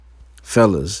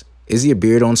Fellas, is your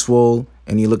beard on swole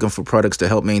and you're looking for products to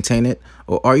help maintain it?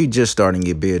 Or are you just starting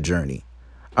your beard journey?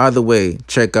 Either way,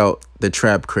 check out the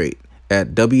Trap Crate at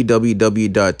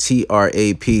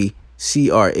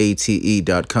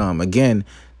www.trapcrate.com. Again,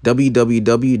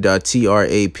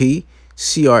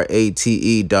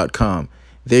 www.trapcrate.com.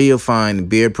 There you'll find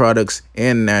beard products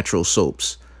and natural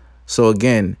soaps. So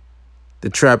again,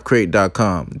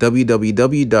 thetrapcrate.com,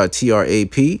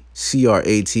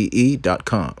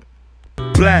 www.trapcrate.com.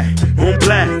 Black on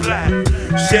black,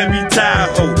 Chevy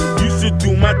Tahoe. Used to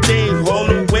do my thing all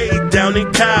the way down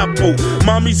in Cabo.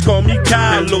 Mommies call me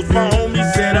Carlos, my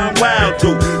homie said I'm wild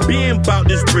though. Being about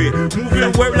this bread,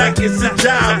 moving work like it's a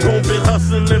job. Home been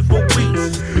hustling for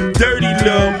weeks. Dirty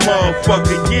little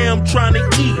motherfucker, yeah, I'm trying to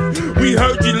eat. We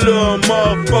heard you, little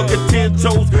motherfucker, 10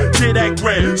 toes to that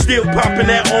gram. Still popping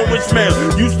that orange smell.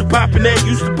 Used to popping that,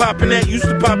 used to popping that, used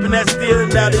to popping that still.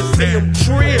 Now they say I'm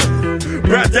trill.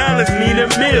 $5 need a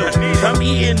meal. I'm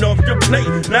eating off the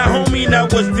plate. Now, homie, now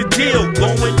what's the deal?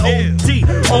 Going OT,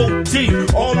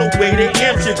 all the way to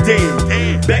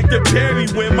Amsterdam. Back to Perry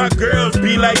when my girls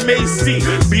be like Macy.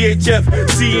 BHF,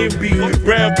 CNB,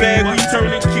 brown bag, we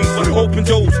turning keys. Open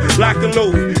doors, lock and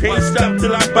load. Ain't stop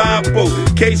till I buy a boat.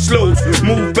 K-slows,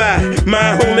 move by.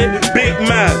 My homie, Big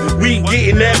Mile. We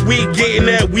getting that, we getting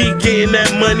that, we getting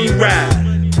that money ride.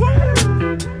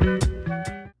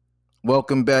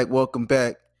 Welcome back.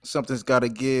 Something's Gotta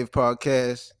Give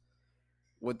podcast.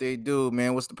 What they do,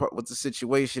 man? What the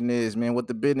situation is, man? What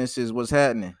the business is? What's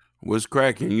happening? What's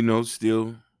cracking? You know,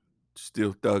 still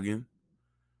thugging,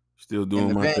 still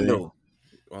doing my thing.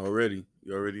 Already,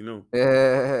 you already know.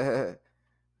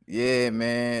 Yeah,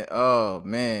 man. Oh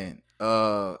man.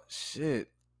 Shit.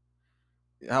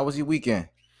 How was your weekend?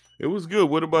 It was good.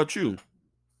 What about you?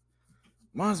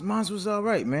 Mine's was all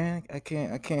right, man. I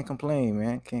can't complain,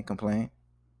 man. Can't complain.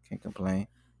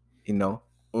 You know.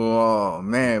 Oh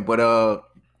man, but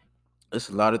there's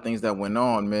a lot of things that went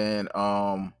on, man.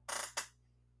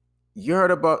 You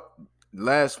heard about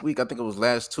last week? I think it was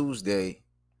last Tuesday.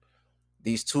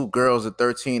 These two girls, a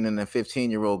 13 and a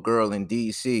 15-year-old girl in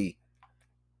DC,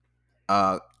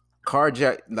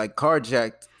 carjacked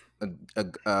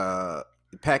a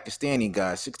Pakistani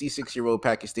guy, 66-year-old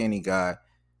Pakistani guy,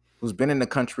 who's been in the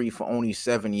country for only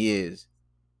 7 years.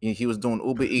 He was doing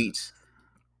Uber Eats.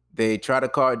 They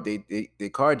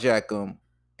carjack him,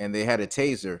 and they had a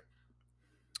taser.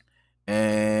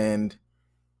 And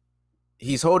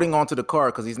he's holding onto the car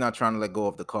because he's not trying to let go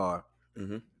of the car.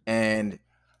 Mm-hmm. And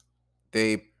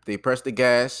they press the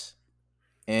gas,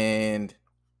 and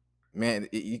man,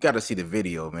 you got to see the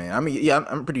video, man. I mean, yeah,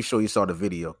 I'm pretty sure you saw the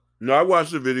video. No, I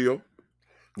watched the video.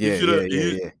 Yeah.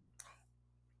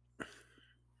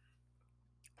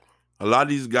 A lot of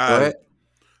these guys,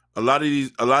 a lot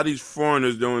of these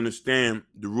foreigners don't understand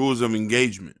the rules of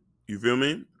engagement. You feel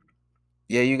me?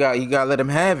 Yeah, you got to let them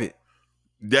have it.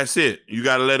 That's it. You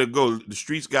got to let it go. The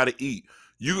streets got to eat.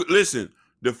 You listen.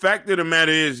 The fact of the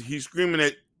matter is, he's screaming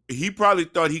at. He probably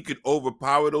thought he could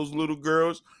overpower those little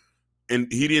girls,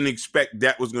 and he didn't expect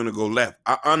that was going to go left.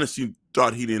 I honestly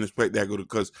thought he didn't expect that to go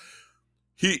because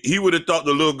he would have thought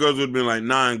the little girls would have been like,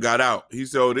 nah, and got out. He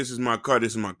said, oh, this is my car,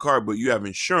 but you have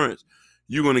insurance.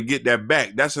 You're going to get that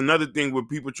back. That's another thing with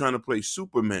people trying to play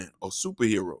Superman or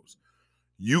superheroes.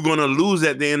 You're going to lose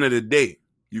at the end of the day.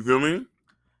 You feel me?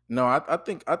 No, I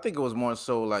think it was more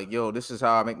so like, yo, this is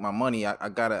how I make my money. I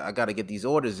gotta get these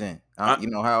orders in. You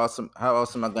know, how else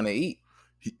am I gonna eat?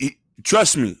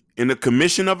 Trust me, in the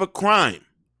commission of a crime,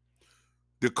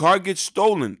 the car gets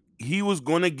stolen. He was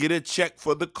gonna get a check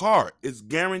for the car. It's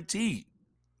guaranteed.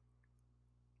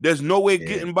 There's no way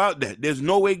getting about that.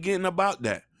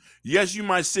 Yes, you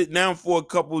might sit down for a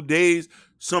couple of days.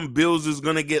 Some bills is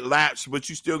gonna get lapsed, but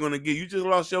you still gonna get. You just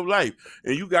lost your life,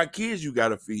 and you got kids you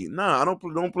gotta feed. Nah, I don't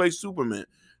play Superman.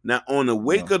 Now on the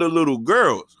wake of the little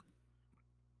girls,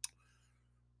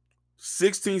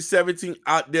 16, 17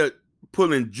 out there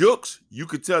pulling jukes, you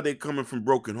could tell they coming from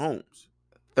broken homes.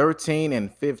 13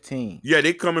 and 15. Yeah,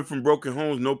 they coming from broken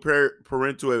homes, no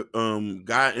parental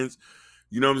guidance.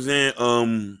 You know what I'm saying?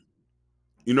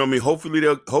 You know what I mean? Hopefully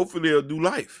they'll do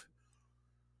life.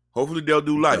 Hopefully they'll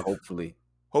do life.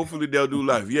 Hopefully they'll do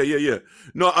life. Yeah.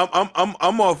 No,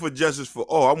 I'm all for justice for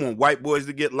all. I want white boys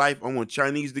to get life. I want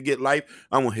Chinese to get life.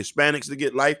 I want Hispanics to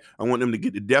get life. I want them to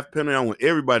get the death penalty. I want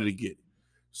everybody to get it.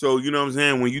 So, you know what I'm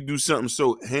saying? When you do something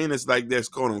so heinous like that's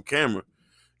caught on camera,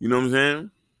 you know what I'm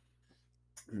saying?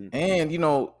 And you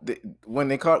know, when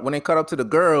they cut up to the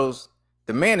girls,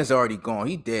 the man is already gone.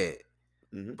 He dead.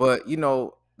 Mm-hmm. But you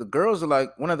know, the girls are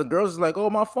like, one of the girls is like, oh,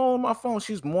 my phone.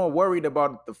 She's more worried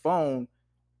about the phone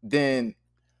than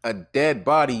a dead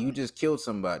body. You just killed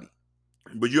somebody.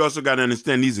 But you also got to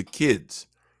understand these are kids.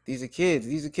 These are kids.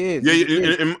 These are kids. Yeah, These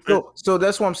are kids. and So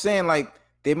that's what I'm saying. Like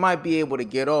they might be able to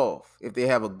get off if they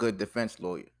have a good defense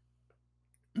lawyer.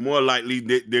 more likely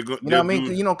they're going. You know They'll what I mean?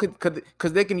 do. You know,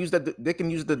 because they can use that. They can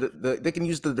use they can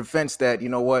use the defense that, you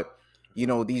know what,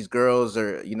 these girls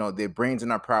are, their brains are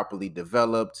not properly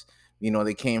developed.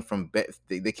 They came from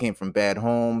they came from bad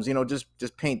homes.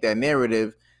 Just paint that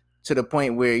narrative to the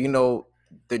point where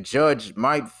the judge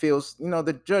might feel.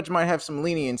 The judge might have some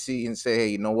leniency and say, hey,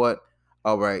 you know what?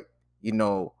 All right,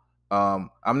 I'm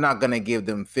not gonna give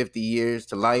them 50 years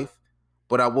to life,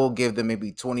 but I will give them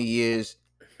maybe 20 years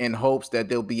in hopes that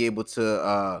they'll be able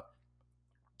to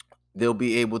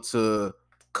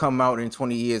come out in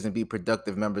 20 years and be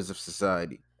productive members of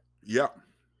society. Yeah.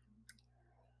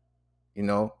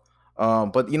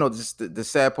 But just the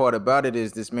sad part about it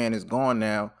is this man is gone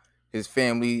now. His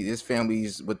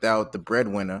family's without the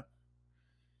breadwinner.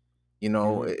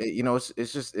 It's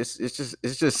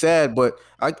just sad. But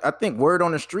I think word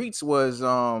on the streets was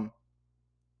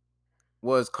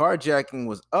carjacking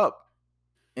was up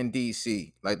in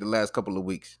DC like the last couple of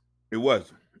weeks. It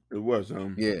was.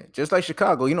 Yeah, just like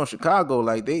Chicago. Chicago,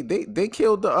 like they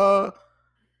killed the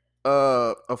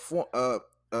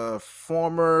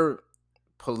former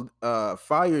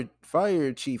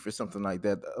fire chief or something like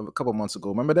that a couple months ago.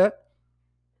 Remember that?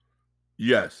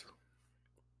 Yes.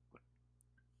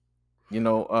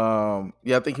 I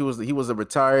think he was a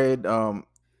retired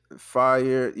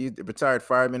retired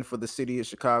fireman for the city of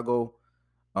Chicago.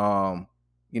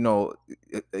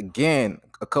 Again,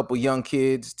 a couple young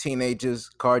kids, teenagers,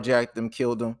 carjacked them,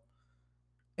 killed them,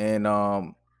 and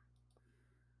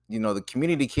the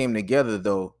community came together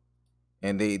though,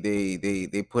 and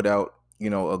they put out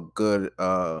a good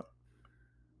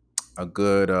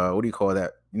what do you call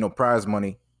that? Prize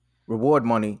money, reward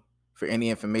money for any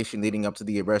information leading up to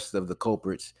the arrest of the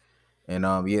culprits. And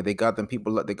they got them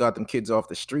kids off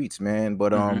the streets, man.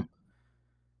 But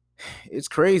it's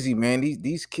crazy, man.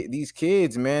 These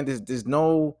kids, man. There's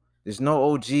no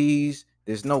OGs.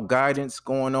 There's no guidance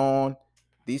going on.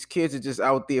 These kids are just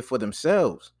out there for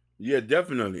themselves. Yeah,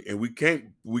 definitely. And we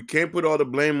can't put all the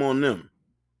blame on them,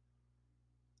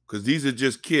 because these are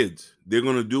just kids. They're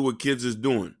gonna do what kids is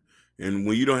doing. And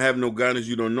when you don't have no guidance,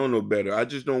 you don't know no better. I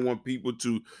just don't want people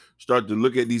to start to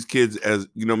look at these kids as,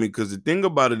 because the thing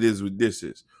about it is with this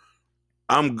is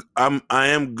I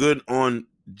am good on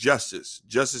justice.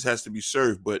 Justice has to be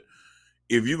served. But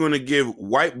if you're going to give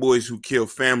white boys who kill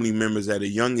family members at a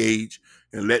young age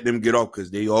and let them get off,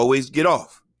 because they always get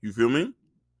off. You feel me?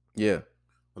 Yeah.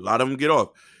 A lot of them get off.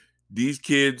 These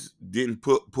kids didn't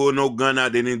pull no gun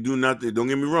out. They didn't do nothing. Don't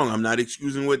get me wrong. I'm not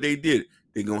excusing what they did.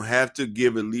 They're going to have to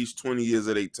give at least 20 years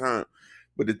of their time.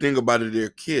 But the thing about it, they're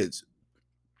kids.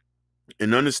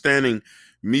 And understanding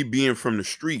me being from the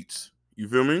streets, you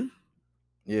feel me?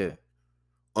 Yeah.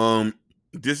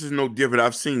 This is no different.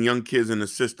 I've seen young kids in the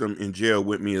system in jail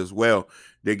with me as well.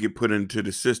 They get put into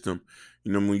the system.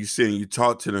 When you sit and you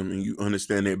talk to them and you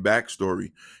understand their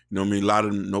backstory, a lot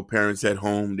of them, no parents at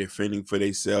home. They're fending for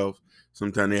themselves.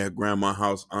 Sometimes they have grandma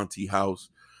house, auntie house.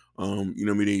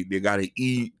 They got to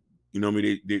eat.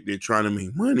 They're trying to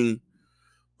make money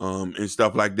and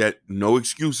stuff like that. No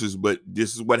excuses, but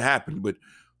this is what happened. But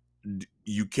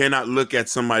you cannot look at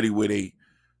somebody with a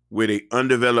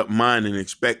undeveloped mind and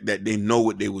expect that they know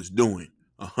what they was doing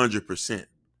 100%.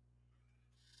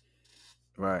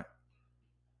 Right.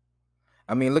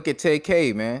 I mean, look at Ted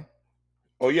K, man.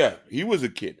 Oh yeah, he was a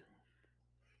kid,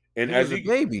 and he was a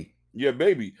baby. Yeah,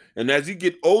 baby. And as he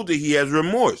get older, he has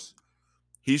remorse.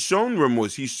 He's shown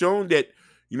remorse. He's shown that,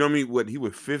 what he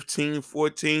was 15,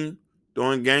 14,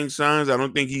 throwing gang signs. I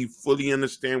don't think he fully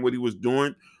understand what he was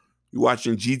doing. You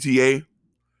watching GTA.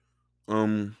 You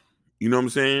know what I'm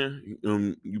saying?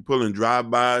 You pulling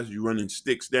drive-bys, you running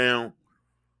sticks down.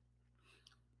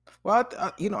 Well,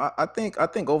 I think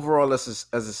overall as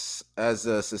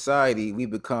a society, we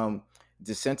become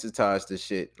desensitized to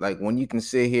shit. Like when you can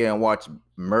sit here and watch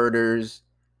murders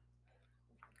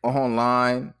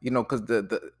online, because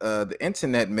the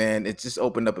internet, man, it just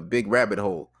opened up a big rabbit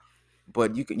hole.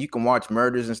 But you can watch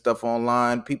murders and stuff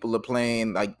online. People are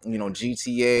playing like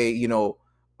GTA,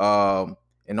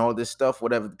 and all this stuff.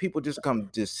 Whatever. People just come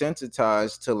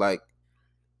desensitized to like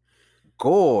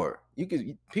gore.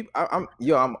 I'm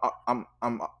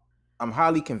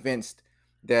highly convinced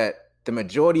that the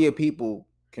majority of people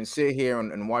can sit here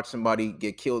and watch somebody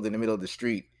get killed in the middle of the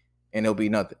street and it'll be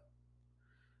nothing.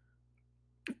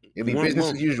 It'll be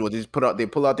business as usual. They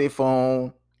pull out their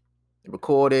phone,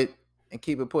 record it, and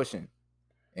keep it pushing,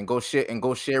 and go share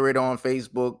it on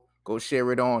Facebook. Go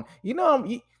share it on. You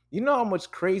know how much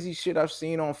crazy shit I've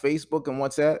seen on Facebook and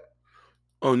WhatsApp.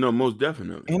 Oh no, most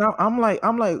definitely. And I'm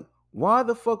like, why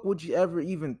the fuck would you ever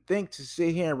even think to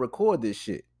sit here and record this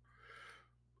shit?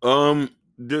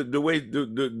 The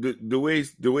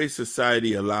way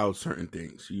society allows certain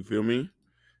things. You feel me?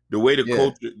 The way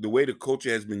the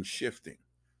culture has been shifting.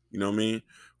 You know what I mean?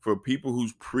 For people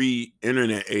who's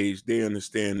pre-internet age, they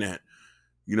understand that.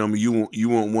 You know what I mean? You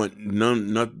won't want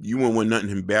nothing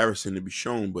embarrassing to be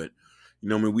shown, but you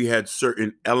know what I mean? We had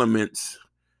certain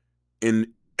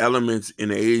in elements in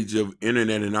the age of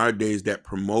internet in our days that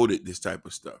promoted this type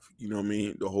of stuff. You know what I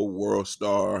mean? The whole world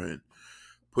star and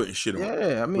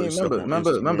Yeah, I mean, putting stuff on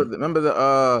remember, Instagram.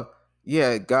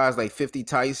 yeah, guys like 50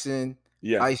 Tyson,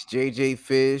 Yeah. Ice JJ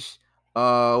Fish,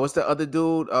 what's the other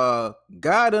dude?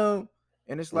 Got him.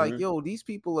 And it's like, Mhm. yo, these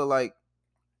people are like,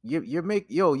 you're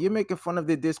making fun of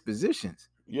their dispositions.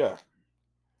 Yeah.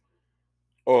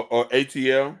 Or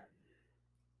ATL.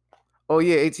 Oh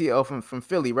yeah, ATL from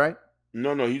Philly, right?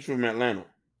 No, he's from Atlanta.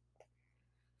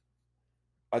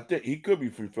 I think he could be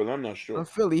from Philly. I'm not From sure.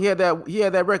 Philly. He had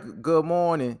that record, Good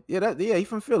Morning. Yeah, he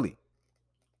from Philly.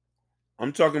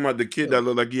 I'm talking about the kid Yeah. that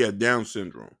looked like he had Down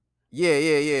syndrome. Yeah,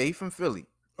 he from Philly.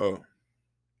 Oh,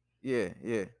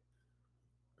 Yeah.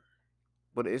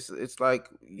 But it's like,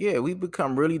 yeah, we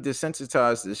become really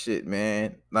desensitized to shit,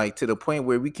 man. Like to the point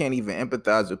where we can't even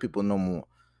empathize with people no more.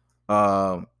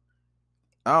 Um,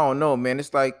 I don't know, man.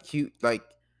 It's like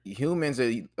humans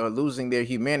are losing their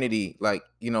humanity, like,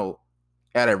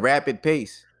 at a rapid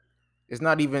pace. It's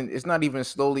not even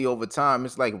slowly over time.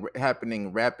 It's like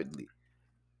happening rapidly.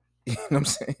 You know what I'm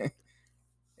saying?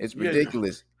 It's yeah,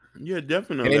 ridiculous. yeah,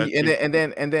 And definitely. then I think.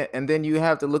 you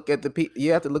have to look at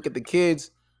you have to look at the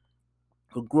kids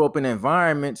who grew up in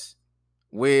environments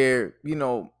where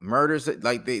murders,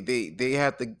 like they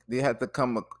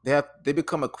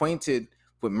become acquainted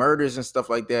with murders and stuff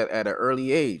like that at an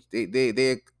early age.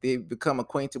 They become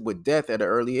acquainted with death at an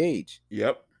early age.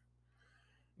 Yep.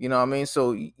 You know what I mean?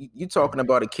 So you're talking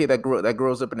about a kid that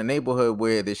grows up in a neighborhood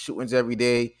where there's shootings every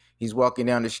day. He's walking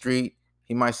down the street,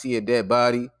 he might see a dead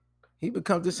body. He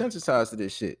becomes desensitized to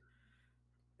this shit.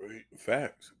 Right.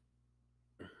 Facts.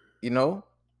 You know,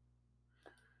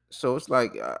 so it's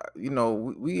like,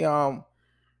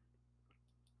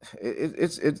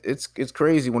 it's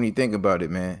crazy when you think about it,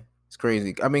 man. It's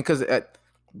crazy. I mean, because at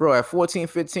 14,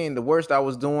 15, the worst I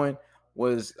was doing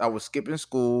was I was skipping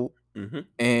school, Hmm.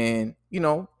 and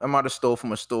I might have stole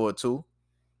from a store or two.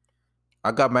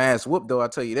 I got my ass whooped though, I'll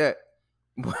tell you that.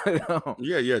 But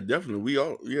Yeah, definitely. We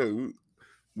all yeah,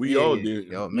 did.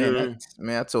 yo, You man, know.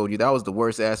 I told you that was the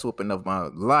worst ass whooping of my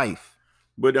life.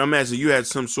 But I'm asking, you had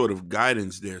some sort of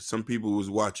guidance there. Some people was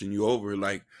watching you over,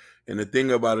 like. And the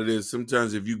thing about it is,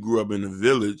 sometimes if you grew up in a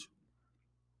village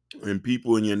and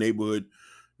people in your neighborhood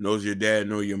knows your dad,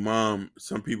 know your mom,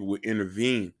 some people would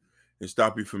intervene and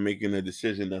stop you from making a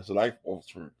decision that's life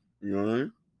altering. You know what I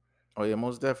mean? Oh yeah,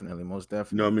 most definitely, most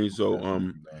You know what I definitely, mean? most So,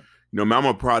 definitely, man. I'm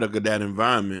a product of that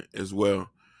environment as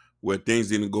well, where things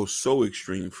didn't go so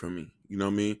extreme for me. You know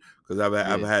what I mean? Because I've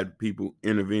Yeah, had people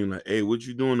intervene like, "Hey, what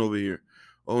you doing over here?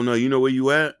 Oh no, you know where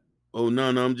you at? Oh no,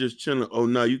 I'm just chilling. Oh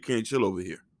no, you can't chill over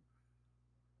here."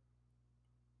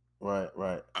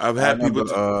 right. I've I had people.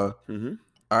 remember. Mhm.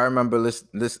 I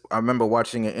remember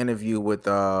watching an interview with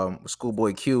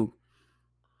Schoolboy Q,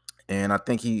 and I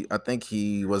think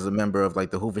he was a member of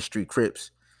like the Hoover Street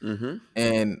Crips. Mhm.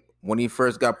 And when he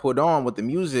first got put on with the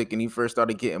music and he first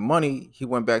started getting money, he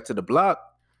went back to the block,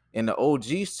 and the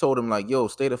OGs told him like, "Yo,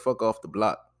 stay the fuck off the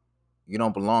block. You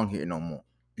don't belong here no more."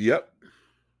 Yep.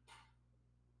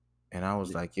 And I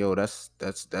was like, "Yo, that's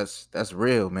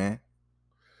real, man.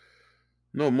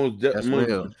 No, That's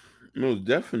real." most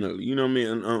definitely. You know what I mean?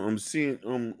 And I'm seeing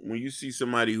when you see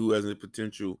somebody who has the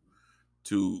potential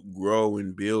to grow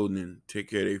and build and take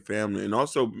care of their family, and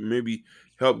also maybe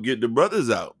help get the brothers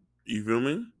out. You feel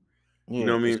me? You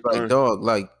know Yeah, what I it's mean?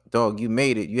 like, dog, you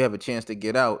made it. You have a chance to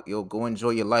get out. Yo, go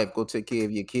enjoy your life. Go take care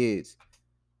of your kids.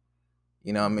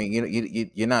 You know what I mean?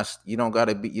 You're not, you don't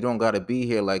gotta be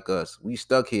here like us. We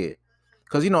stuck here.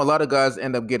 Cause a lot of guys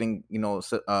end up getting,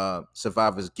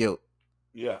 survivor's guilt.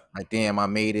 Yeah. Like, damn, I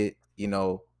made it,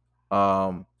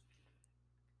 Um,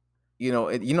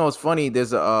 it's funny,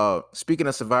 there's a speaking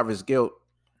of survivor's guilt,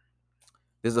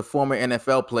 there's a former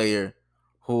NFL player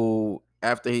who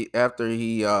after he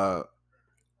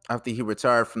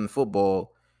retired from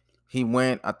football, he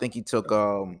went, I think he took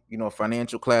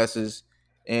financial classes,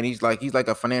 and he's like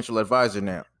a financial advisor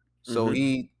now. So Mm-hmm.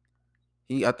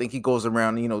 I think he goes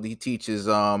around, he teaches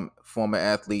former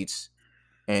athletes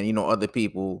and other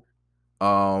people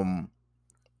um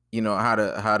how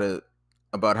to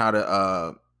about how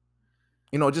to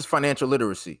just financial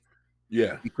literacy.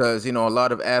 Yeah. because a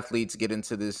lot of athletes get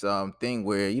into this thing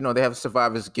where they have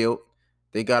survivor's guilt.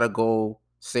 They gotta go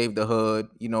save the hood.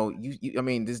 I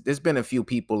mean, there's been a few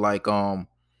people like Antoine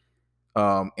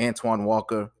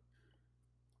Walker,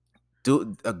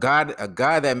 a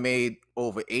guy that made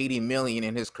over 80 million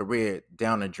in his career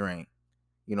down the drain.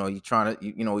 You're trying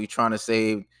to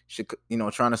save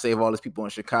trying to save all these people in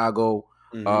Chicago.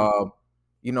 Mhm. uh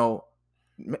you know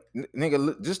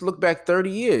nigga, just look back 30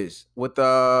 years with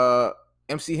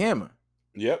MC Hammer.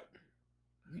 Yep.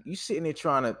 You sitting there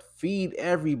trying to feed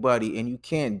everybody, and you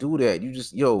can't do that. You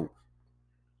just you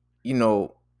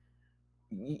know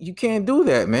you can't do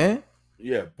that, man.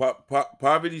 Yeah.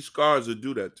 Poverty scars will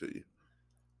do that to you.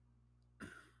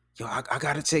 I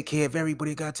gotta take care of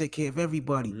everybody. Gotta take care of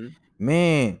everybody. Mhm.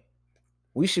 Man,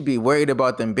 we should be worried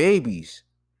about them babies.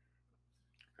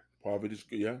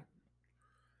 Yeah.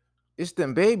 It's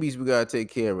them babies we gotta take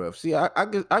care of. See, I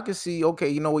could see. Okay,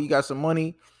 you know what? You got some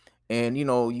money, and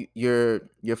you're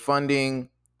funding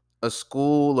a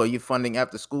school, or you're funding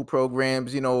after school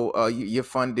programs. You're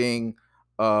funding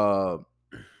uh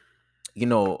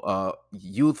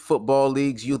youth football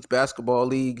leagues, youth basketball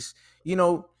leagues.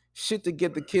 Shit to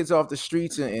get the kids off the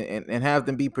streets, and have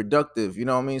them be productive. You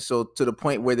know what I mean? So to the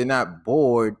point where they're not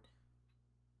bored,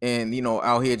 and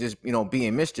out here just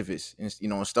being mischievous,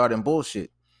 and starting bullshit.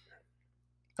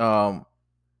 Um,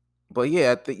 but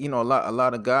yeah, I think a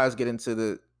lot of guys get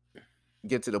to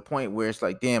the point where it's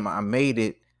like, damn, I made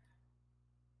it.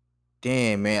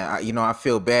 Damn, man, I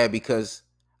feel bad because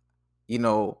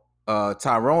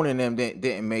Tyrone and them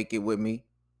didn't make it with me.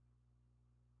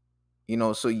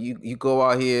 So you go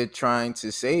out here trying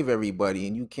to save everybody,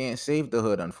 and you can't save the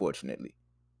hood, unfortunately.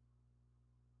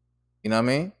 You know what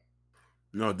I mean?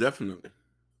 No, definitely.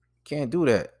 Can't do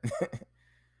that.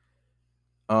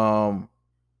 um,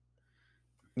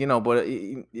 but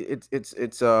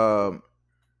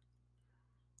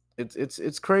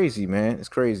it's crazy, man. It's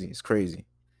crazy. It's crazy.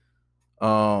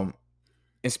 Um,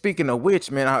 and speaking of which,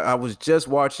 man, I was just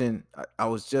watching. I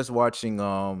was just watching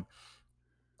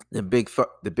the Big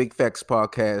Facts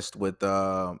podcast with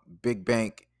Big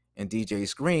Bank and DJ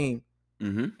Scream,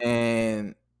 Mhm.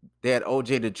 and they had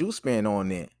OJ the Juice Man on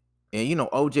there. And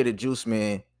OJ the Juice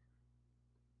Man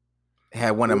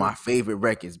had one of my favorite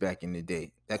records back in the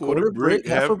day. That Quarter quarter brick, brick,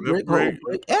 half half a a brick, whole brick.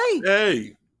 brick. Hey,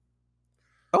 Hey.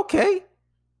 okay.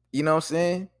 You know what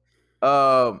I'm saying?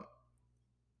 Um,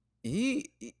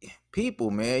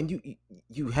 people, man,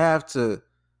 you have to,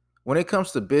 when it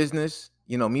comes to business,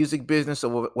 music business,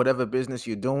 or whatever business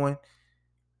you're doing,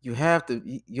 you have to,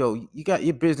 you got,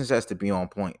 your business has to be on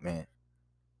point, man.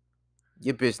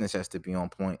 Your business has to be on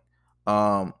point.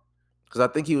 Because I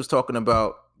think he was talking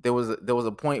about, there was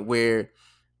a point where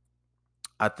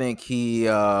I think he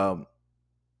had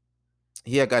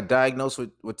got diagnosed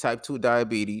with type 2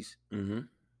 diabetes, Mhm.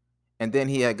 and then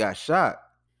he had got shot.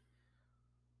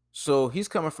 So he's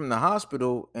coming from the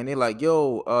hospital, and they're like,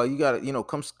 "Yo, you gotta,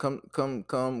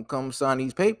 come sign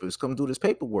these papers. Come do this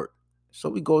paperwork."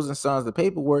 So he goes and signs the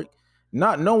paperwork,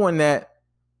 not knowing that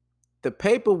the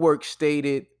paperwork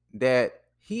stated that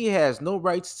he has no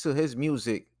rights to his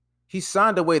music. He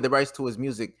signed away the rights to his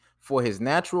music for his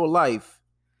natural life,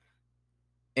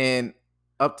 and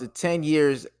up to 10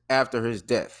 years after his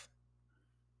death.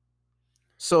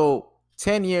 So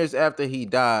 10 years after he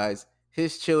dies,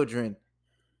 his children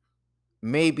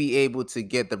may be able to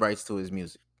get the rights to his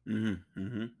music. Mhm.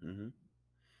 Mhm. Mhm.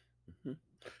 Mhm.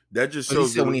 That just So he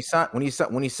shows said the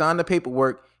when he signed the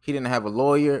paperwork, he didn't have a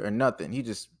lawyer or nothing. He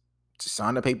just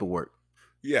signed the paperwork.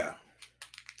 yeah.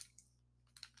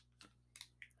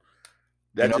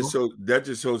 You know? That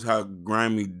just shows how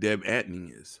grimy Deb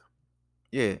Atney is.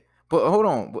 Yeah. But hold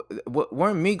on,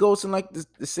 weren't Migos in like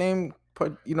the same,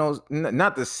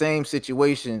 not the same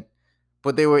situation,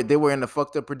 but they were in a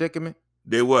fucked up predicament.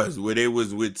 There was where they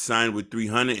was with signed with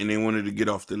 300 and they wanted to get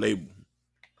off the label.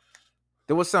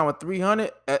 There was signed with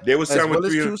 300 They was as signed with well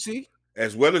as 300 QC.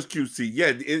 as well as QC.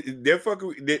 Yeah,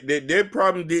 their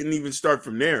problem didn't even start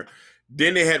from there.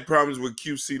 Then they had problems with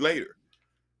QC later,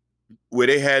 where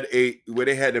they had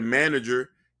a manager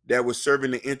that was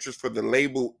serving the interest for the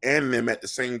label and them at the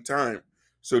same time.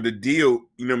 So the deal,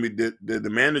 the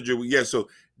manager, yeah. So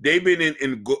they've been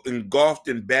engulfed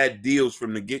in bad deals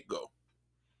from the get go.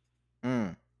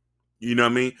 Mm. You know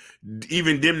what I mean?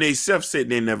 Even them they self said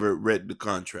they never read the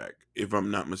contract, if I'm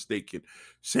not mistaken.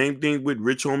 Same thing with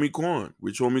Rich Homie Quan.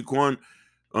 Rich Homie Quan,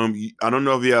 I don't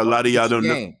know if a lot of y'all don't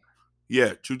know. Game.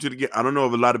 Yeah, true to the game. I don't know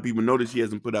if a lot of people notice he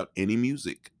hasn't put out any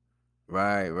music.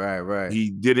 Right. He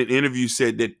did an interview,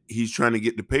 said that he's trying to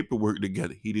get the paperwork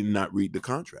together. He did not read the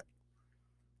contract.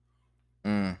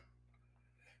 Mm.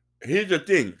 Here's the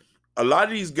thing. a lot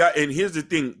of these guys, and here's the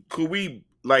thing, could we,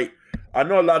 like, I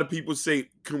know a lot of people say,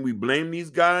 can we blame these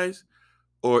guys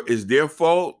or is their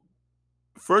fault?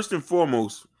 First and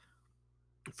foremost,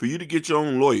 for you to get your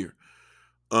own lawyer,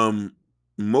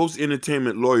 most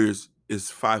entertainment lawyers is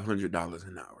 $500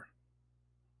 an hour.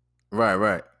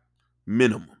 Right.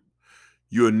 Minimum.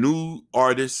 You're a new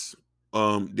artist.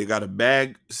 They got a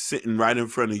bag sitting right in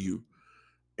front of you.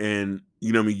 And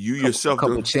you know what I mean? You yourself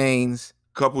couple chains.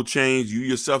 You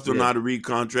yourself don't know how to read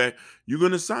contract. You're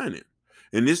gonna sign it.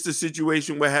 And this is the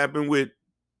situation what happened with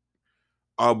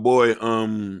our boy,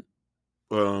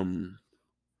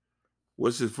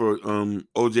 what's it for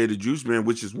OJ the Juice Man,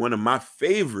 which is one of my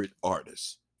favorite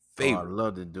artists. I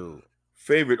love the dude.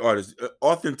 Favorite artist.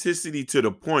 Authenticity to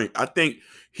the point. I think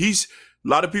a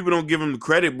lot of people don't give him the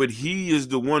credit, but he is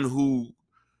the one who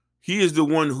is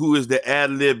the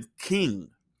ad-lib king.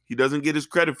 He doesn't get his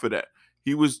credit for that.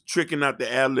 He was tricking out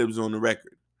the ad-libs on the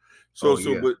record. So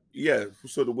the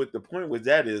point with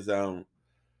that is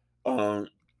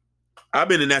I've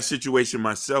been in that situation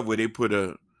myself where they put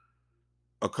a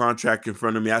contract in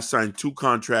front of me. I signed 2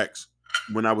 contracts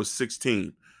when I was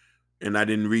 16, and I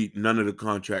didn't read none of the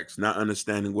contracts, not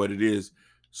understanding what it is,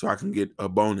 so I can get a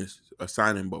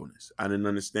signing bonus. I didn't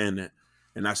understand that,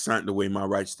 and I signed away my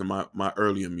rights to my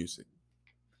earlier music.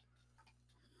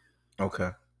 Okay.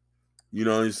 You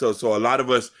know, and so a lot of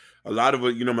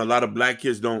you know, a lot of black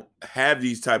kids don't have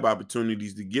these type of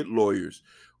opportunities to get lawyers,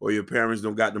 or your parents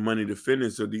don't got the money to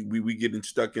finish. So we getting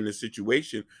stuck in a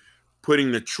situation,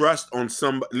 putting the trust on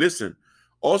somebody. Listen,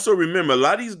 also remember, a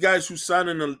lot of these guys who sign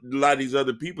in a lot of these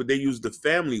other people, they use the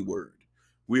family word.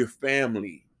 We're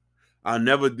family. I'll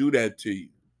never do that to you.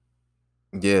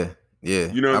 Yeah.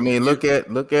 You know, I mean, look at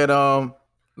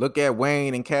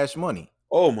Wayne and Cash Money.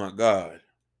 Oh my God.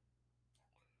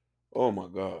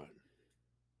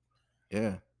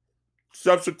 Yeah.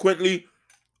 Subsequently,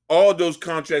 all those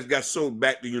contracts got sold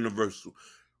back to Universal.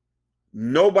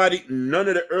 None of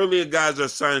the earlier guys are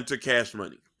signed to Cash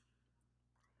Money.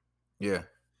 Yeah.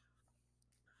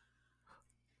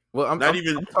 Well,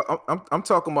 I'm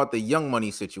talking about the Young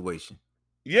Money situation.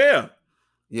 Yeah.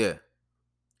 Yeah.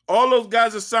 All those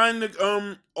guys are signed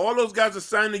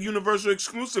to Universal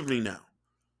exclusively now.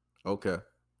 Okay.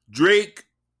 Drake,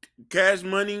 Cash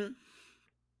Money,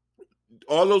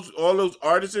 all those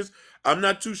artists. I'm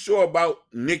not too sure about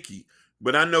Nicki,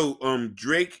 but I know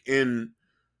Drake and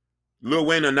Lil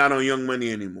Wayne are not on Young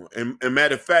Money anymore. And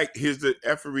matter of fact, here's the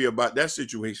effery about that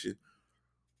situation.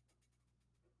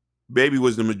 Baby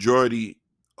was the majority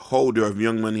holder of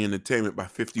Young Money Entertainment by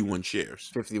 51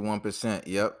 shares. 51%.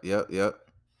 Yep.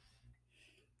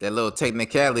 That little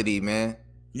technicality, man.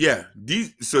 Yeah.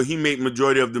 So he made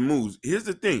majority of the moves. Here's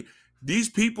the thing. These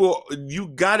people, you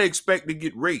gotta expect to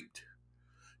get raped.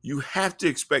 You have to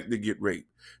expect to get raped.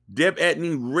 Deb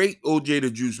Atney raped OJ the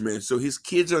Juice Man, so his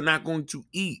kids are not going to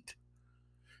eat.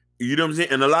 You know what I'm saying?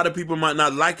 And a lot of people might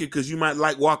not like it because you might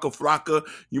like Waka Flocka,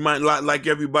 you might not like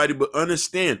everybody, but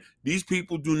understand, these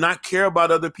people do not care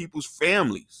about other people's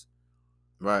families.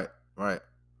 Right. I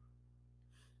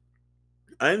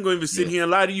ain't going to even sit here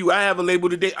and lie to you. I have a label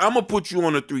today. I'm going to put you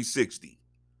on a 360.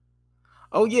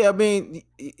 Oh, yeah. I mean,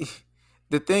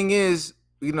 the thing is,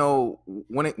 you know,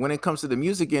 when it comes to the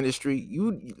music industry,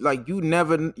 you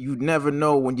never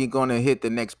know when you're going to hit the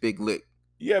next big lick.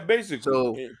 Yeah, basically.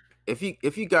 So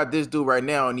if you got this dude right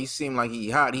now and he seemed like he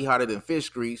hotter than fish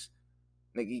grease,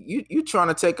 nigga, you trying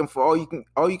to take him for all you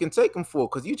can take him for,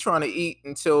 because you trying to eat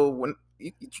until when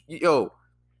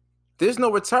there's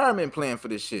no retirement plan for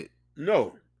this shit.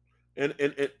 No. And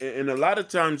a lot of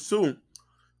times too,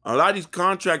 a lot of these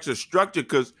contracts are structured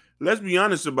because, let's be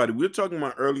honest about it, we're talking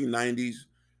about early 90s,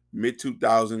 mid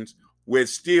 2000s, where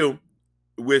still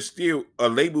a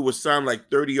label would sign like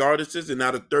 30 artists, and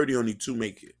out of 30 only 2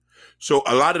 make it. So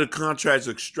a lot of the contracts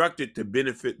are structured to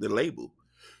benefit the label.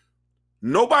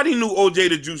 Nobody knew OJ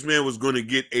the Juice Man was going to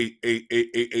get a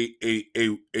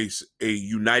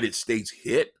United States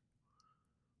hit.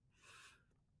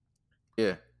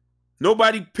 Yeah.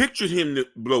 Nobody pictured him to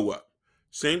blow up.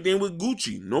 Same thing with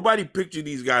Gucci. Nobody pictured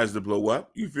these guys to blow up.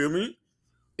 You feel me?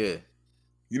 Yeah.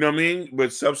 You know what I mean?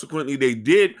 But subsequently they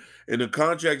did, and the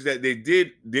contracts that they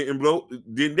didn't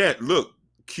that. Look,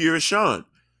 Kira Sean,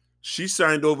 she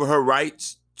signed over her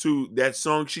rights to that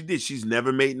song she did. She's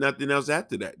never made nothing else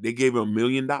after that. They gave her $1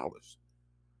 million.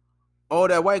 Oh,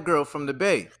 that white girl from the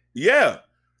Bay. Yeah.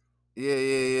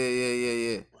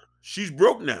 Yeah. She's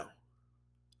broke now.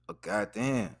 Oh,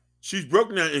 goddamn. She's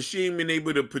broke now, and she ain't been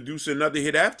able to produce another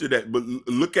hit after that. But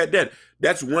look at that.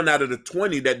 That's 1 out of the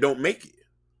 20 that don't make it.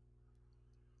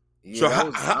 Yeah, So that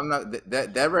was. I'm not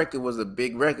that record was a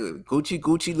big record.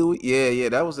 Gucci Louis. Yeah,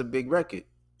 that was a big record.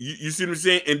 you see what I'm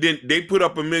saying? And then they put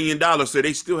up $1 million, so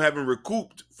they still haven't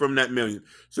recouped from that million.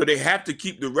 So they have to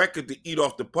keep the record to eat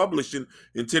off the publishing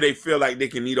until they feel like they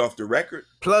can eat off the record.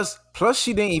 Plus,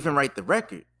 she didn't even write the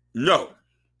record. No.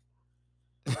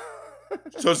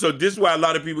 So this is why a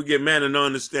lot of people get mad and don't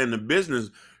understand the business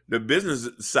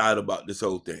side about this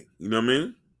whole thing. You know what I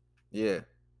mean? Yeah.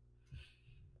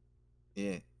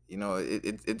 Yeah. You know,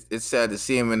 it's sad to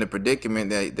see him in the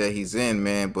predicament that he's in,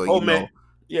 man. But you Man, know,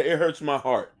 yeah, it hurts my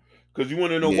heart because you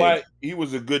want to know yeah. why he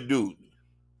was a good dude.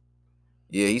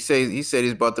 Yeah, he said he's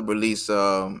about to release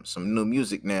some new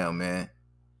music now, man.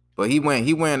 But he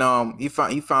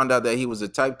found out that he was a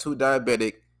type 2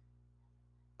 diabetic.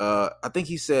 I think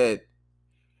he said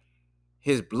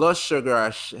his blood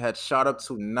sugar had shot up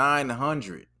to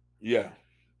 900. Yeah.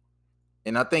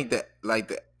 And I think that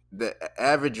like the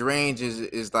average range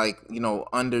is like, you know,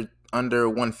 under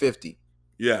 150.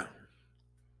 Yeah.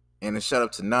 And it shot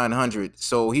up to 900.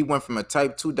 So he went from a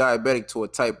type 2 diabetic to a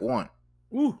type 1.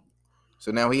 Ooh.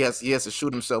 So now he has to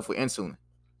shoot himself with insulin.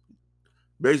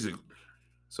 Basically.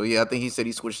 So yeah, I think he said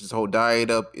he switched his whole diet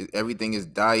up. Everything is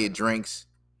diet, drinks.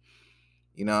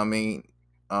 You know what I mean?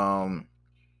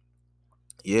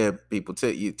 Yeah, people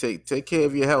take care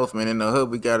of your health, man. In the hood,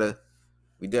 we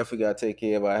definitely gotta take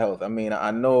care of our health. I mean,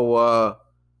 I know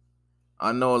a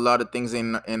lot of things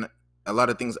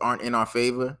aren't in our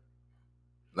favor.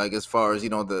 Like as far as, you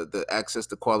know, the access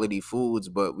to quality foods,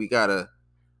 but we gotta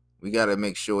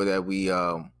make sure that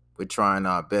we're trying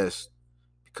our best,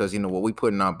 because, you know, what we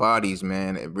put in our bodies,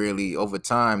 man, it really over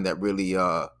time that really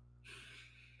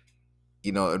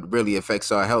you know, it really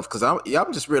affects our health. Because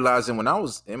I'm just realizing when I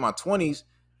was in my 20s,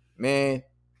 man,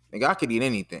 like I could eat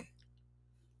anything.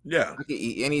 Yeah. I could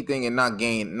eat anything and not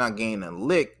gain a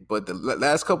lick. But the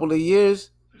last couple of years,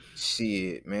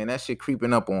 shit, man, that shit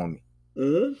creeping up on me.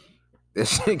 Mm-hmm. That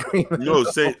shit creeping. No,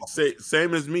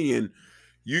 same as me. And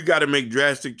you got to make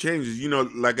drastic changes. You know,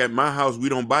 like at my house, we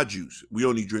don't buy juice. We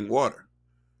only drink water.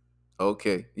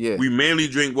 Okay, yeah. We mainly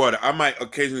drink water. I might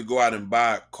occasionally go out and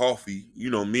buy coffee.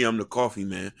 You know me, I'm the coffee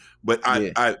man. But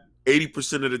I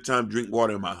 80% of the time drink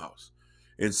water in my house.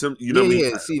 And some, you know what I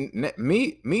mean? Yeah. See,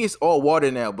 me, it's all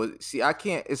water now. But see, I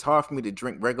can't. It's hard for me to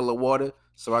drink regular water,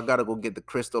 so I gotta go get the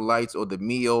Crystal Lights or the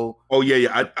Mio. Oh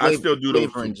yeah. I still do those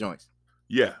flavoring too. joints.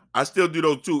 Yeah, I still do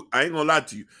those too. I ain't gonna lie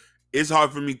to you. It's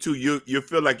hard for me too. You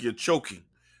feel like you're choking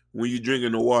when you're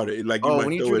drinking the water. Like you might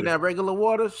when you throw drinking it. that regular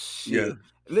water, shit. Yeah.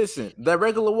 Listen, that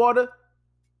regular water.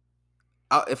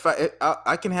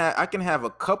 I can have a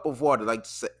cup of water, like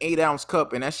just an 8-ounce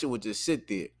cup, and that shit would just sit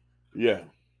there. Yeah.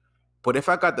 But if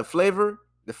I got the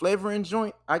flavoring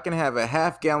joint, I can have a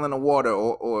half gallon of water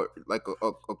or like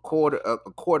a quart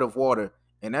of water,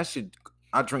 and that shit,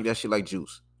 I drink that shit like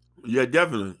juice. Yeah,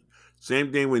 definitely.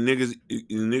 Same thing with niggas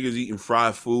eating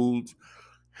fried foods,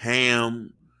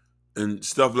 ham, and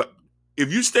stuff like.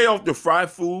 If you stay off the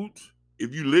fried foods,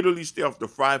 if you literally stay off the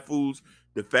fried foods,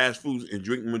 the fast foods, and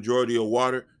drink the majority of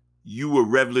water, you will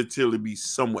relatively be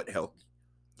somewhat healthy.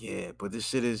 Yeah, but this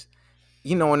shit is,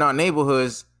 you know, in our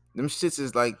neighborhoods, them shits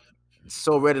is like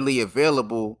so readily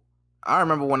available. I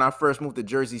remember when I first moved to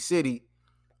Jersey City,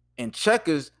 and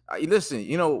Checkers. Listen,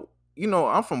 you know,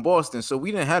 I'm from Boston, so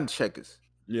we didn't have Checkers.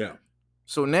 Yeah.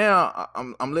 So now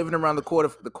I'm living around the corner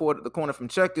from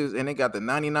Checkers, and they got the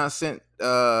 99-cent.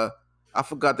 I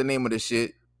forgot the name of the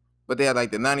shit, but they had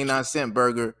like the 99-cent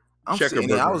burger. I'm sitting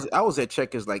there. I was at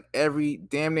Checkers like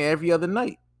damn near every other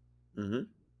night. Mm-hmm.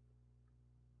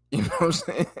 You know what I'm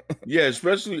saying? Yeah,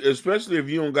 especially if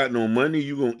you don't got no money,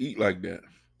 you gonna eat like that.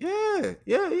 Yeah.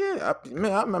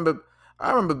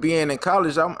 I remember being in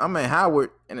college. I'm in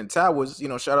Howard, and in Towers. You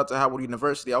know, shout out to Howard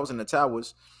University. I was in the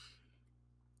Towers.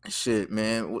 Shit,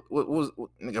 man. What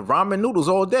nigga, ramen noodles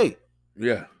all day.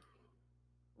 Yeah.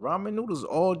 Ramen noodles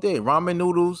all day. Ramen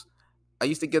noodles. I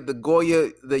used to get the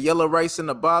Goya, the yellow rice in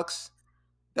the box.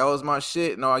 That was my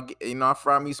shit. I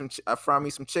fry me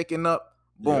some chicken up.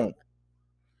 Boom. Yeah.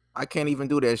 I can't even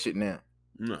do that shit now.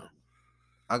 No.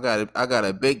 I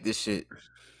gotta bake this shit.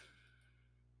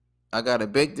 I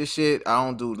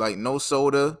don't do like no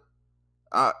soda.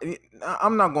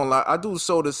 I'm not gonna lie. I do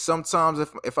soda sometimes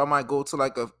if I might go to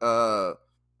like a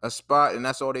spot and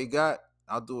that's all they got.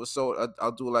 I'll do a soda.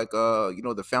 I'll do like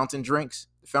the fountain drinks,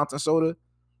 the fountain soda.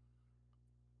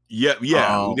 Yeah.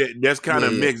 That's kind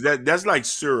of mixed. That's like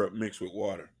syrup mixed with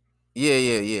water.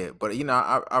 Yeah. But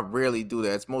I rarely do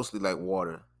that. It's mostly like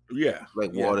water. Yeah,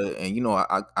 like water, and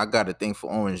I got a thing for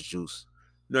orange juice.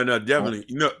 No, definitely.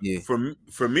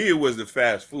 For me, it was the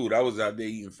fast food. I was out there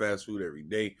eating fast food every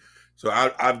day, so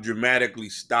I've dramatically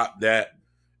stopped that.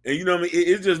 And you know what I mean?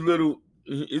 It's just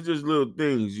little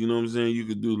things, you know what I'm saying, you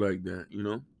could do like that, you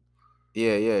know?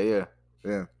 Yeah, yeah.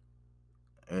 Yeah.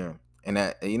 And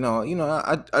that,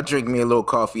 I drink me a little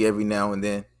coffee every now and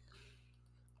then.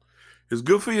 It's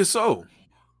good for your soul.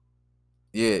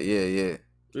 Yeah.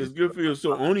 It's good for your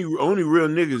soul. Only real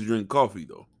niggas drink coffee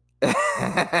though.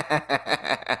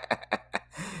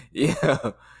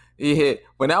 Yeah. Yeah.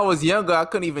 When I was younger, I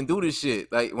couldn't even do this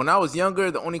shit. Like when I was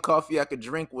younger, the only coffee I could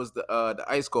drink was the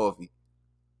iced coffee.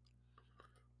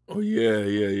 Oh yeah.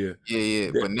 Yeah.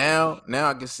 That, But now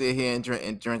I can sit here and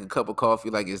drink a cup of coffee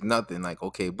like it's nothing. Like,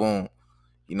 okay, boom.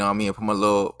 You know what I mean? Put my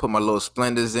little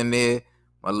splendors in there,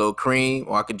 my little cream,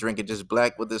 or I could drink it just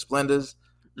black with the splendors.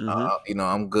 mm-hmm.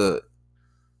 I'm good.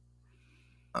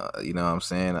 You know what I'm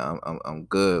saying? I'm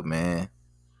good, man.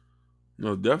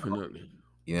 No, definitely.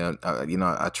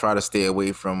 I try to stay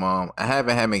away from I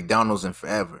haven't had McDonald's in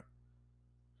forever.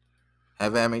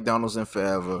 Haven't had McDonald's in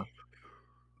forever.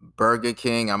 Burger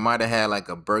King, I might have had like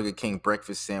a Burger King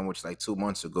breakfast sandwich like 2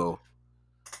 months ago.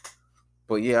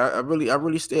 But yeah, I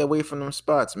really stay away from them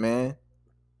spots, man.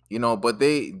 But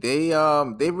they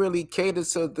really cater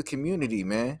to the community,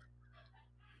 man.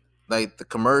 Like the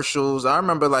commercials. I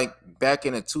remember like back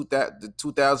in the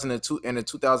 2002 and the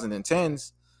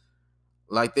 2010s,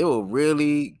 like they were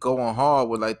really going hard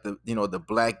with like the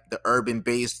urban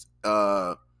based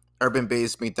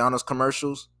McDonald's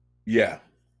commercials. Yeah,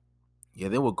 Yeah,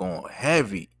 they were going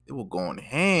heavy. They were going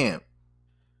ham.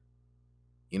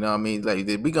 You know what I mean? Like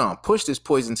we gonna push this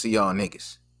poison to y'all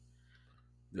niggas.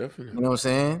 You know definitely. what I'm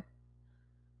saying?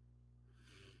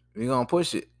 We gonna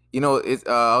push it. It's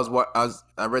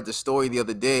I read the story the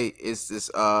other day. It's this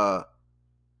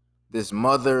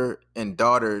mother and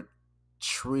daughter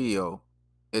trio.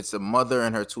 It's a mother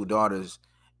and her two daughters,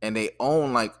 and they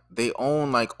own like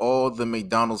all the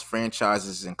McDonald's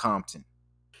franchises in Compton,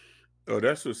 Oh,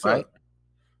 that's what's right? up.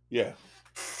 Yeah.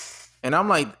 And I'm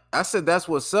like, I said that's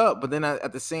what's up, but then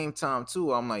at the same time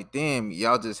too, I'm like, damn,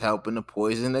 y'all just helping to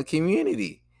poison the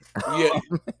community. Yeah,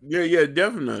 yeah,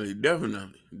 definitely. You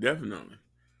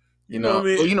know what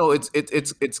I mean?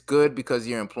 It's good because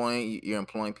you're employing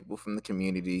people from the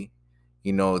community.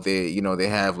 They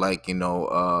have like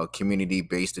community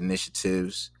based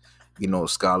initiatives,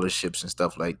 scholarships and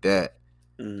stuff like that.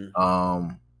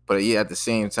 Mhm. But yeah, at the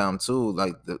same time too,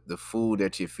 like the food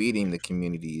that you're feeding the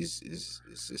community is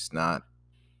it's not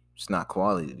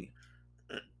quality,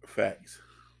 Facts.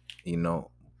 you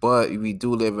know. But we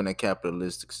do live in a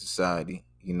capitalistic society,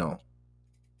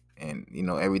 and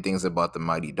everything's about the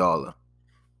mighty dollar.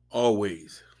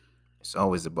 Always. It's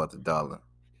always about the dollar.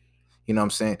 You know what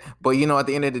I'm saying? But at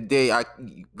the end of the day,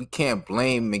 we can't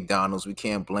blame McDonald's. We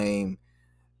can't blame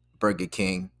Burger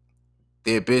King.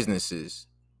 They're businesses.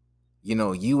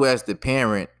 You as the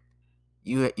parent,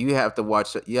 you have to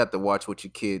watch. You have to watch what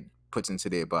your kid puts into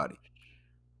their body.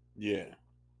 Yeah. You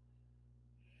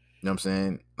know what I'm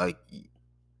saying? Like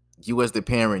you as the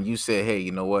parent, you say, "Hey,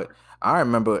 you know what? I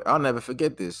remember. I'll never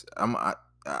forget this.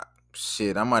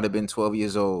 Shit. I might have been 12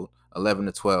 years old, 11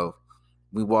 to 12.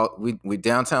 We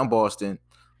downtown Boston.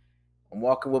 I'm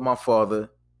walking with my father,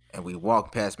 and we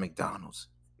walk past McDonald's.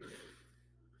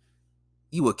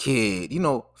 You a kid,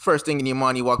 first thing in your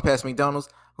mind, you walk past McDonald's.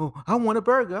 Oh, I want a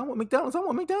burger. I want McDonald's. I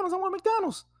want McDonald's. I want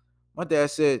McDonald's. My dad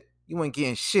said, "You ain't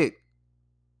getting shit.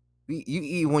 You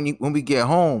eat when we get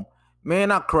home."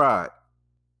 Man, I cried.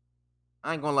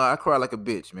 I ain't gonna lie, I cried like a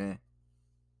bitch, man.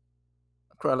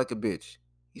 I cried like a bitch.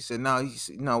 He said, "No,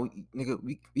 no, nigga,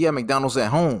 we have McDonald's at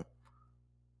home."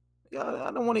 Yeah,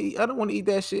 I don't want to eat. I don't want to eat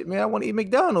that shit, man. I want to eat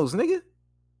McDonald's, nigga.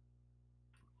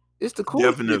 It's the cool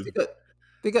shit. Definitely.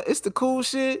 They got it's the cool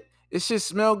shit. It shit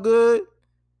smell good.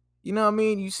 You know what I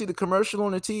mean? You see the commercial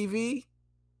on the TV.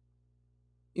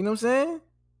 You know what I'm saying?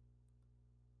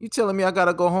 You telling me I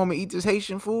gotta go home and eat this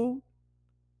Haitian food?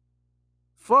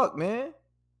 Fuck, man.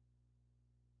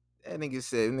 That nigga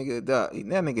said, that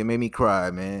nigga made me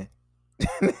cry, man. That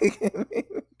nigga made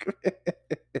me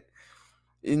cry.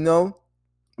 you know?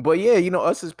 But yeah,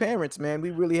 us as parents, man, we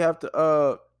really have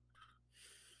to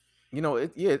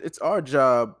it's our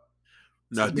job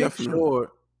to No, make definitely.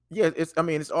 sure. Yeah,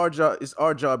 it's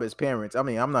our job as parents. I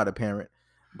mean, I'm not a parent,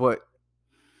 but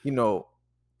you know,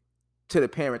 to the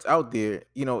parents out there,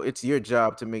 it's your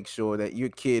job to make sure that your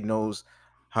kid knows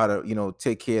how to,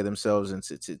 take care of themselves and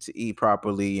to eat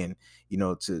properly and,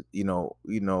 to,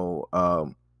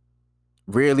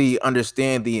 really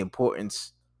understand the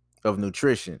importance of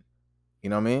nutrition. You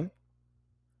know what I mean?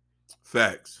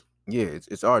 Facts. Yeah,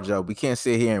 it's our job. We can't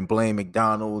sit here and blame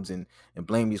McDonald's and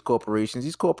blame these corporations.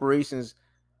 These corporations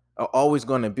are always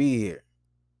going to be here.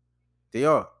 They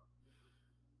are.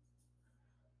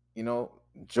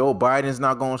 Joe Biden's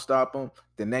not gonna stop him.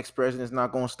 The next president's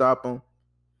not gonna stop him.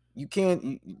 You can't,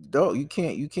 you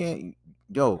can't.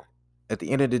 Yo, at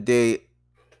the end of the day,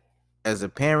 as a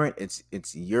parent,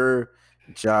 it's your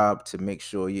job to make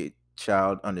sure your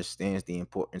child understands the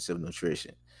importance of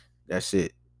nutrition. That's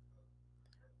it.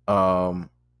 Um.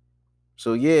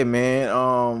 So yeah,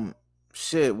 man.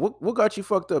 Shit. What got you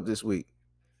fucked up this week?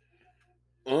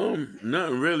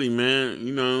 Nothing really,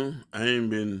 man. Nothing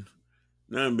been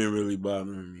really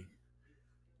bothering me.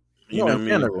 You No, know in what I mean?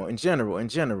 general, in general, in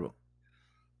general.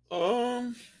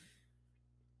 Um,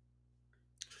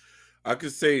 I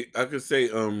could say,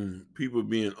 people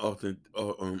being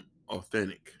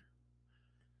authentic.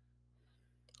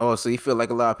 Oh, so you feel like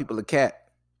a lot of people are cat?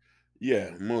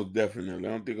 Yeah, most definitely.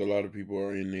 I don't think a lot of people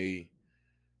are in a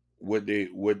what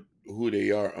who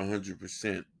they are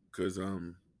 100%. Because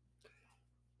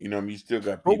you still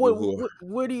got But people who are.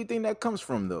 where do you think that comes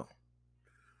from, though?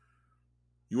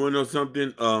 You want to know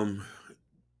something?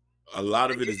 A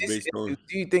lot of it is based on.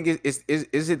 Do you think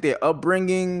is it their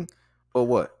upbringing or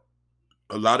what?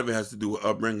 A lot of it has to do with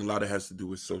upbringing. A lot of it has to do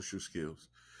with social skills.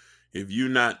 If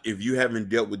you haven't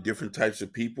dealt with different types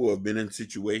of people or been in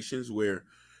situations where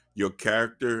your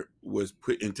character was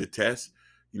put into test,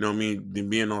 you know what I mean, then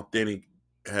being authentic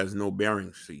has no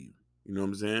bearings to you. You know what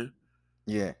I'm saying?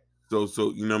 Yeah. So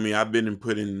you know what I mean, I've been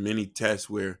put in many tests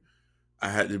where I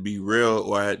had to be real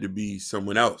or I had to be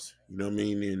someone else. You know what I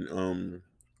mean? And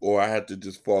or I had to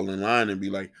just fall in line and be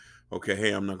like, okay,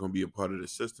 hey, I'm not gonna be a part of the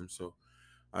system. So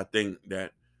I think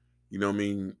that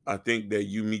I think that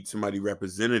you meet somebody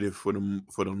representative for the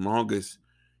longest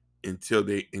until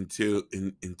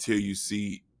you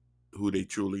see who they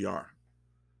truly are.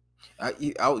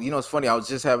 It's funny. I was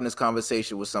just having this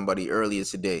conversation with somebody earlier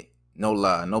today. No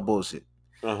lie, no bullshit.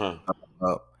 Uh huh.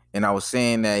 Uh, and I was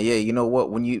saying that, yeah, you know what?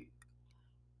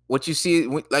 What you see,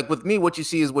 like with me, what you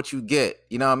see is what you get.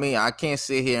 You know what I mean? I can't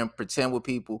sit here and pretend with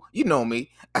people. You know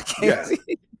me. I can't. Yeah.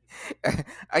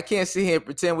 I can't sit here and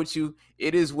pretend with you.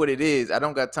 It is what it is. I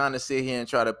don't got time to sit here and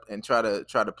try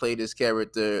to play this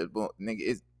character. Well,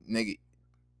 nigga,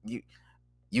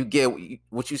 you get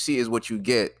what you see is what you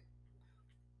get.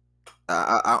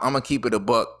 I'm gonna keep it a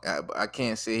buck. I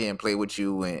can't sit here and play with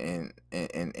you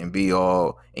and be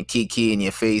all and kiki in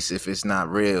your face if it's not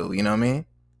real. You know what I mean?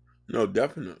 No,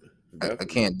 definitely, I definitely.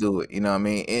 can't do it. You know what I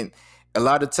mean? And a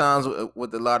lot of times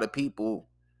with a lot of people,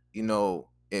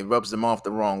 it rubs them off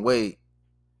the wrong way.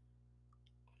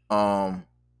 Um,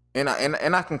 and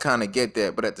I can kind of get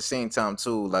that, but at the same time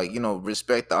too, like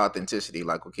respect the authenticity.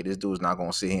 Like, okay, this dude's not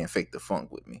gonna sit here and fake the funk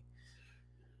with me.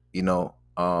 You know,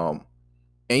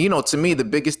 and to me, the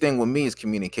biggest thing with me is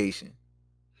communication.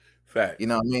 You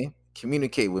know Facts. what I mean?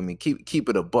 Communicate with me. Keep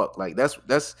it a buck. Like that's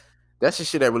the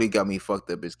shit that really got me fucked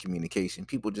up is communication.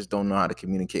 People just don't know how to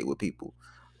communicate with people.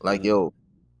 Like, Mhm. yo,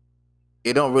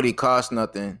 it don't really cost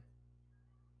nothing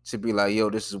to be like, yo,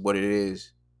 this is what it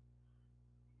is.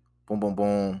 Boom, boom,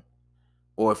 boom.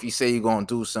 Or if you say you're gonna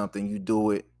do something, you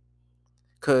do it.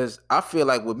 Cause I feel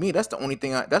like with me, that's the only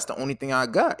thing I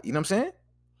got. You know what I'm saying?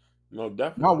 No,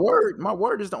 definitely. My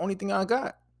word is the only thing I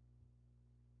got.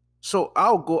 So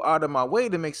I'll go out of my way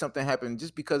to make something happen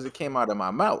just because it came out of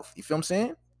my mouth. You feel what I'm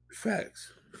saying?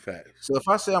 Facts. Facts. So if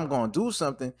I say I'm gonna do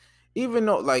something, even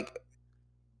though like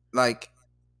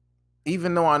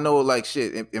even though I know like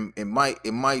shit,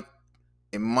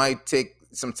 it might take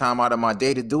some time out of my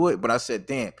day to do it, but I said,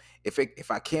 damn,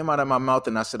 if I came out of my mouth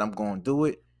and I said I'm gonna do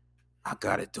it, I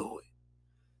gotta do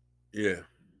it. Yeah.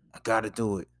 I gotta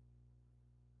do it.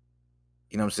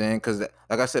 You know what I'm saying? Because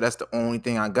like I said, that's the only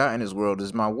thing I got in this world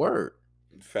is my word.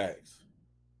 Facts.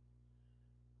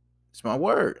 It's my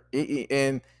word.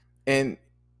 And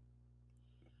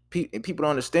people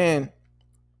don't understand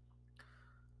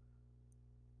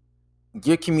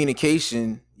your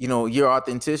communication. Your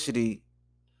authenticity.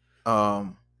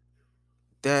 Um,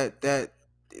 that that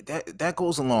that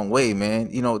goes a long way, man.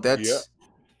 Yeah. That's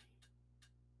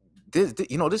this.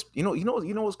 This.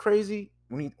 What's crazy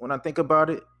when I think about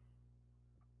it.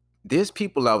 There's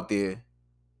people out there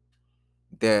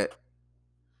that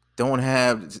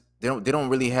they don't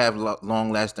really have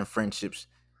long lasting friendships.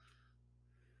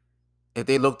 If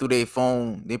they look through their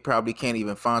phone, they probably can't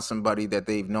even find somebody that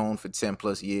they've known for 10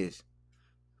 plus years.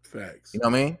 You Facts. know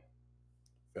what I mean?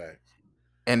 Facts.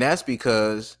 And that's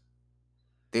because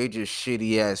they're just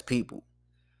shitty ass people.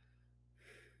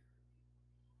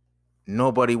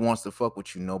 Nobody wants to fuck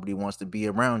with you. Nobody wants to be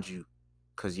around you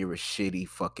because you're a shitty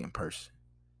fucking person.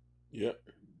 Yep.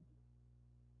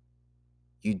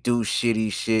 You do shitty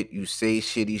shit. You say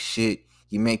shitty shit.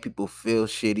 You make people feel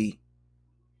shitty.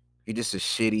 You're just a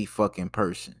shitty fucking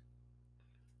person.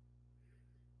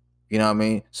 You know what I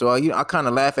mean? So I kind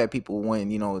of laugh at people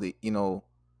when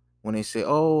when they say,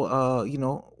 "Oh,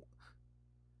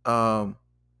 um,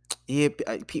 yeah,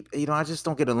 I just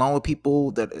don't get along with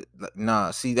people that."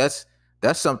 Nah, see, that's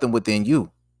something within you.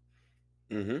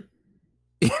 Mm-hmm.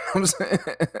 You know what I'm saying?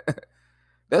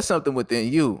 That's something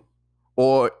within you.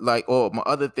 Or my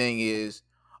other thing is,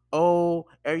 oh,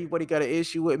 everybody got an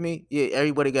issue with me. Yeah,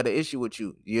 everybody got an issue with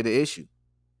you. You're the issue.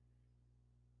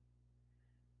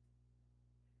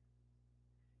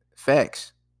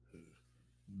 Facts.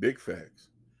 Big facts.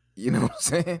 You know what I'm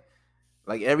saying?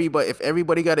 Like if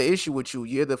everybody got an issue with you,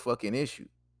 you're the fucking issue.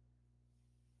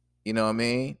 You know what I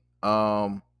mean?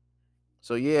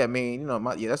 So yeah, I mean,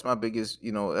 that's my biggest,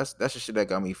 that's the shit that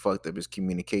got me fucked up is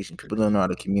communication. People don't know how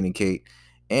to communicate.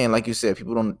 And like you said,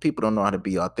 people don't know how to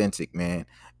be authentic, man.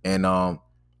 And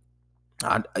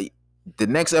the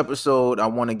next episode I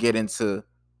want to get into,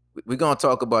 we're gonna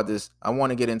talk about this. I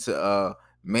want to get into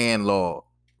man law,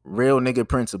 real nigga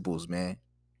principles, man.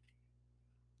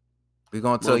 We're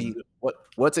gonna tell Most you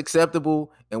what's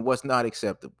acceptable and what's not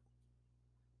acceptable.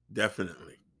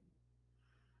 definitely.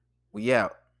 We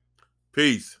out.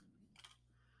 Peace.